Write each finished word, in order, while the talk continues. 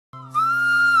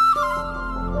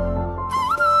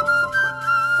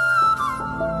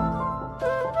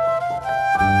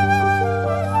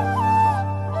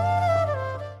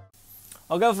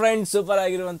Okay friends, super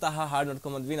ಆಗಿರುವಂತಹ ಹಾಡು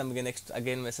ನೋಡ್ಕೊಂಡ್ ಬಂದ್ವಿ. ನಮಗೆ ನೆಕ್ಸ್ಟ್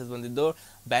ಅಗೇನ್ ಮೆಸೇಜ್ ಬಂದಿದ್ದು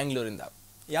ಬ್ಯಾಂಗ್ಳೂರಿಂದ.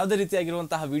 ಯಾವುದೇ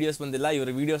ರೀತಿಯಾಗಿರುವಂತಹ ವೀಡಿಯೋಸ್ ಬಂದಿಲ್ಲ.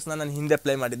 ಇವರ ವೀಡಿಯೋಸ್ನ ನಾನು ಹಿಂದೆ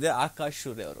ಪ್ಲೇ ಮಾಡಿದ್ದೆ. ಆಕಾಶ್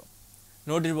ಸೂರ್ಯ ಅವರು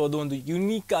ನೋಡಿರ್ಬೋದು, ಒಂದು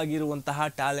ಯುನೀಕ್ ಆಗಿರುವಂತಹ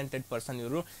ಟ್ಯಾಲೆಂಟೆಡ್ ಪರ್ಸನ್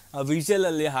ಇವರು.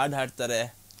 ವಿಜುವಲಲ್ಲಿ ಹಾಡು ಹಾಡ್ತಾರೆ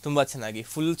ತುಂಬ ಚೆನ್ನಾಗಿ.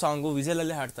 ಫುಲ್ ಸಾಂಗು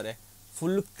ವಿಜುವಲಲ್ಲೇ ಹಾಡ್ತಾರೆ,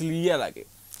 ಫುಲ್ ಕ್ಲಿಯರ್ ಆಗಿ.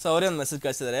 ಸೊ ಅವರೇ ಒಂದು ಮೆಸೇಜ್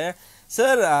ಕಳಿಸಿದ್ದಾರೆ.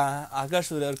 ಸರ್, ಆಕಾಶ್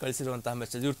ಸೂರ್ಯ ಅವರು ಕಳಿಸಿರುವಂತಹ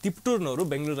ಮೆಸೇಜ್. ಇವರು ತಿಪ್ಟೂರ್ನವರು,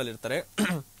 ಬೆಂಗಳೂರಲ್ಲಿ ಇರ್ತಾರೆ.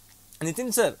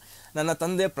 ನಿತಿನ್ ಸರ್, ನನ್ನ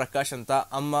ತಂದೆ ಪ್ರಕಾಶ್ ಅಂತ,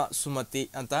 ಅಮ್ಮ ಸುಮತಿ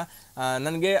ಅಂತ,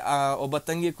 ನನಗೆ ಒಬ್ಬ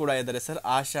ತಂಗಿ ಕೂಡ ಇದ್ದಾರೆ ಸರ್,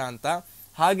 ಆಶಾ ಅಂತ,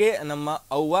 ಹಾಗೆ ನಮ್ಮ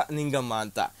ಅವ್ವ ನಿಂಗಮ್ಮ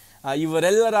ಅಂತ.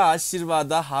 ಇವರೆಲ್ಲರ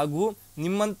ಆಶೀರ್ವಾದ ಹಾಗೂ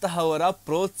ನಿಮ್ಮಂತಹವರ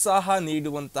ಪ್ರೋತ್ಸಾಹ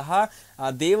ನೀಡುವಂತಹ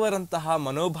ದೇವರಂತಹ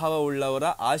ಮನೋಭಾವವುಳ್ಳವರ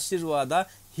ಆಶೀರ್ವಾದ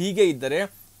ಹೀಗೆ ಇದ್ದರೆ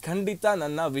ಖಂಡಿತ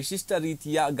ನನ್ನ ವಿಶಿಷ್ಟ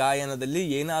ರೀತಿಯ ಗಾಯನದಲ್ಲಿ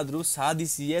ಏನಾದರೂ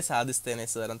ಸಾಧಿಸ್ತೇನೆ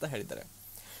ಸರ್ ಅಂತ ಹೇಳಿದ್ದಾರೆ.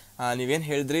 ನೀವೇನು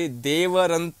ಹೇಳಿದ್ರಿ,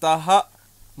 ದೇವರಂತಹ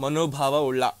ಮನೋಭಾವ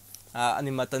ಉಳ್ಳ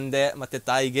ನಿಮ್ಮ ತಂದೆ ಮತ್ತು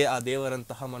ತಾಯಿಗೆ ಆ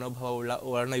ದೇವರಂತಹ ಮನೋಭಾವ ಉಳ್ಳ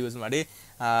ವರ್ಡ್ನ ಯೂಸ್ ಮಾಡಿ.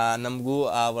 ನಮಗೂ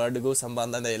ಆ ವರ್ಡ್ಗೂ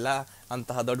ಸಂಬಂಧನೇ ಇಲ್ಲ,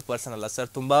 ಅಂತಹ ದೊಡ್ಡ ಪರ್ಸನ್ ಅಲ್ಲ ಸರ್.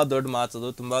 ತುಂಬ ದೊಡ್ಡ ಮಾತದು,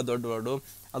 ತುಂಬ ದೊಡ್ಡ ವರ್ಡು.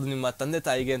 ಅದು ನಿಮ್ಮ ತಂದೆ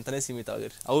ತಾಯಿಗೆ ಅಂತಲೇ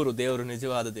ಸೀಮಿತವಾಗಿರಿ. ಅವರು ದೇವರು,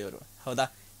 ನಿಜವಾದ ದೇವರು. ಹೌದಾ?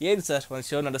 ಏನು ಸರ್, ಒಂದು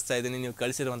ಶೋ ನಡೆಸ್ತಾ ಇದ್ದೀನಿ, ನೀವು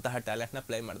ಕಳಿಸಿರುವಂತಹ ಟ್ಯಾಲೆಂಟ್ನ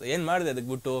ಪ್ಲೇ ಮಾಡಿದೆ. ಏನು ಮಾಡಿದೆ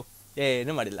ಅದಕ್ಕೆ ಬಿಟ್ಟು?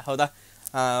 ಏನೂ ಮಾಡಿಲ್ಲ. ಹೌದಾ?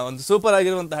 ಒಂದು ಸೂಪರ್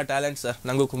ಆಗಿರುವಂತಹ ಟ್ಯಾಲೆಂಟ್ ಸರ್.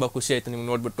 ನನಗೂ ತುಂಬ ಖುಷಿ ಆಯಿತು ನಿಮ್ಗೆ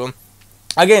ನೋಡಿಬಿಟ್ಟು.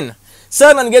 ಅಗೇನ್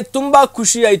ಸರ್, ನನಗೆ ತುಂಬ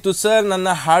ಖುಷಿ ಆಯಿತು ಸರ್. ನನ್ನ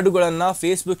ಹಾಡುಗಳನ್ನು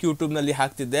ಫೇಸ್ಬುಕ್ ಯೂಟ್ಯೂಬ್ನಲ್ಲಿ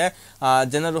ಹಾಕ್ತಿದ್ದೆ,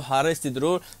 ಜನರು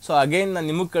ಹಾರೈಸ್ತಿದ್ರು. ಸೊ ಅಗೇನ್ ನಾನು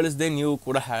ನಿಮಗೆ ಕಳಿಸ್ದೆ, ನೀವು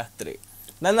ಕೂಡ ಹಾಕ್ತೀರಿ.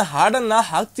 ನನ್ನ ಹಾಡನ್ನು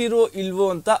ಹಾಕ್ತಿರೋ ಇಲ್ವೋ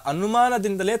ಅಂತ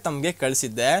ಅನುಮಾನದಿಂದಲೇ ತಮಗೆ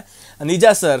ಕಳಿಸಿದ್ದೆ. ನಿಜ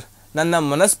ಸರ್, ನನ್ನ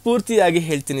ಮನಸ್ಫೂರ್ತಿಯಾಗಿ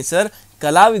ಹೇಳ್ತೀನಿ ಸರ್.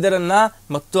 ಕಲಾವಿದರನ್ನು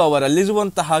ಮತ್ತು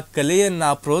ಅವರಲ್ಲಿರುವಂತಹ ಕಲೆಯನ್ನು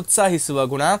ಪ್ರೋತ್ಸಾಹಿಸುವ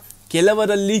ಗುಣ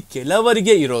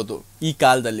ಕೆಲವರಿಗೆ ಇರೋದು ಈ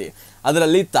ಕಾಲದಲ್ಲಿ.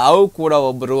 ಅದರಲ್ಲಿ ತಾವು ಕೂಡ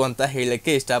ಒಬ್ಬರು ಅಂತ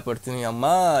ಹೇಳಕ್ಕೆ ಇಷ್ಟಪಡ್ತೀನಿ. ಅಮ್ಮ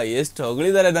ಎಷ್ಟು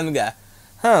ಹೊಗಳಿದ್ದಾರೆ ನನಗೆ.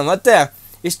 ಮತ್ತೆ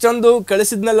ಇಷ್ಟೊಂದು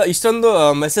ಕಳಿಸಿದ್ನಲ್ಲ, ಇಷ್ಟೊಂದು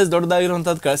ಮೆಸೇಜ್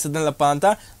ದೊಡ್ಡದಾಗಿರುವಂಥದ್ದು ಕಳಿಸಿದ್ನಲ್ಲಪ್ಪ ಅಂತ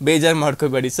ಬೇಜಾರು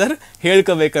ಮಾಡ್ಕೋಬೇಡಿ ಸರ್.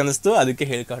 ಹೇಳ್ಕೋಬೇಕನ್ನಿಸ್ತು, ಅದಕ್ಕೆ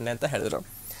ಹೇಳ್ಕೊಂಡೆ ಅಂತ ಹೇಳಿದ್ರು.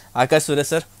 ಆಕಾಶ್ ಸೂರ್ಯ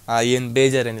ಸರ್, ಏನು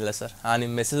ಬೇಜಾರೇನಿಲ್ಲ ಸರ್.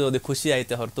 ನಿಮ್ಮ ಮೆಸೇಜ್ ಓದಿ ಖುಷಿ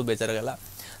ಆಯಿತು ಹೊರತು ಬೇಜಾರಾಗಲ್ಲ.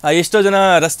 ಎಷ್ಟೋ ಜನ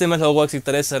ರಸ್ತೆ ಮೇಲೆ ಹೋಗುವಾಗ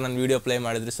ಸಿಗ್ತಾರೆ, ಸರ್ ನನ್ನ ವೀಡಿಯೋ ಪ್ಲೇ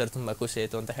ಮಾಡಿದ್ರಿ ಸರ್, ತುಂಬ ಖುಷಿ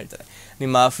ಆಯಿತು ಅಂತ ಹೇಳ್ತಾರೆ.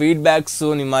 ನಿಮ್ಮ ಫೀಡ್ಬ್ಯಾಕ್ಸು,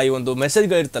 ನಿಮ್ಮ ಈ ಒಂದು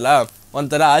ಮೆಸೇಜ್ಗಳಿರ್ತಲ್ಲ,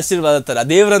 ಒಂಥರ ಆಶೀರ್ವಾದ ಥರ.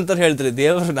 ದೇವ್ರಂತ ಹೇಳ್ತೀರಿ,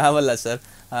 ದೇವರು ನಾವಲ್ಲ ಸರ್.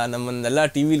 ನಮ್ಮನ್ನೆಲ್ಲ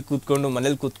ಟಿ ವಿಲಿ ಕೂತ್ಕೊಂಡು,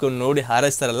 ಮನೇಲಿ ಕೂತ್ಕೊಂಡು ನೋಡಿ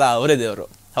ಹಾರೈಸ್ತಾರಲ್ಲ, ಅವರೇ ದೇವರು.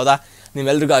 ಹೌದಾ?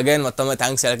 ನಿಮ್ಮೆಲ್ರಿಗೂ ಅಗೇನ್ ಮತ್ತೊಮ್ಮೆ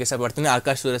ಥ್ಯಾಂಕ್ಸ್ ಹೇಳೋಕ್ಕೆ ಇಷ್ಟಪಡ್ತೀನಿ.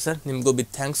 ಆಕಾಶ್ ಸೂರ್ಯ ಸರ್, ನಿಮಗೂ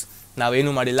ಬಿಗ್ ಥ್ಯಾಂಕ್ಸ್.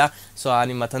 ನಾವೇನೂ ಮಾಡಿಲ್ಲ. ಸೊ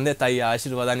ನಿಮ್ಮ ತಂದೆ ತಾಯಿಯ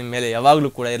ಆಶೀರ್ವಾದ ನಿಮ್ಮ ಮೇಲೆ ಯಾವಾಗಲೂ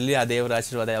ಕೂಡ ಇರಲಿ, ಆ ದೇವರ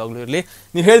ಆಶೀರ್ವಾದ ಯಾವಾಗಲೂ ಇರಲಿ.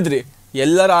 ನೀವು ಹೇಳಿದ್ರಿ,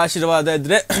 ಎಲ್ಲರ ಆಶೀರ್ವಾದ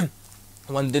ಇದ್ದರೆ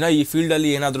ಒಂದಿನ ಈ ಫೀಲ್ಡಲ್ಲಿ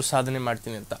ಏನಾದರೂ ಸಾಧನೆ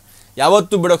ಮಾಡ್ತೀನಿ ಅಂತ.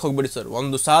 ಯಾವತ್ತೂ ಬಿಡೋಕ್ಕೆ ಹೋಗ್ಬಿಡಿ ಸರ್.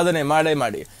 ಒಂದು ಸಾಧನೆ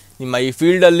ಮಾಡಿ. ನಿಮ್ಮ ಈ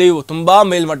ಫೀಲ್ಡಲ್ಲಿ ತುಂಬ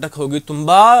ಮೇಲ್ಮಟ್ಟಕ್ಕೆ ಹೋಗಿ,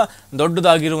 ತುಂಬ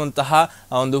ದೊಡ್ಡದಾಗಿರುವಂತಹ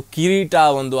ಒಂದು ಕಿರೀಟ,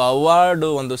 ಒಂದು ಅವಾರ್ಡು,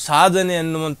 ಒಂದು ಸಾಧನೆ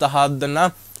ಅನ್ನುವಂತಹದ್ದನ್ನು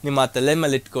ನಿಮ್ಮ ತಲೆ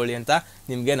ಮೇಲೆ ಇಟ್ಕೊಳ್ಳಿ ಅಂತ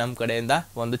ನಿಮಗೆ ನಮ್ಮ ಕಡೆಯಿಂದ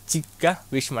ಒಂದು ಚಿಕ್ಕ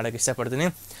ವಿಶ್ ಮಾಡೋಕ್ಕೆ ಇಷ್ಟಪಡ್ತೀನಿ.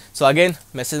 ಸೊ ಅಗೇನ್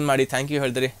ಮೆಸೇಜ್ ಮಾಡಿ ಥ್ಯಾಂಕ್ ಯು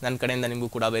ಹೇಳಿದ್ರಿ. ನನ್ನ ಕಡೆಯಿಂದ ನಿಮಗೂ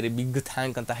ಕೂಡ ವೆರಿ ಬಿಗ್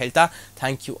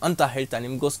ಥ್ಯಾಂಕ್ ಯು ಅಂತ ಹೇಳ್ತಾ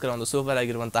ನಿಮಗೋಸ್ಕರ ಒಂದು ಸೂಪರ್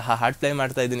ಆಗಿರುವಂತಹ ಹಾಡ್ ಪ್ಲೇ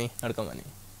ಮಾಡ್ತಾ ಇದ್ದೀನಿ. ನೋಡ್ಕೊಂಬನ್ನಿ.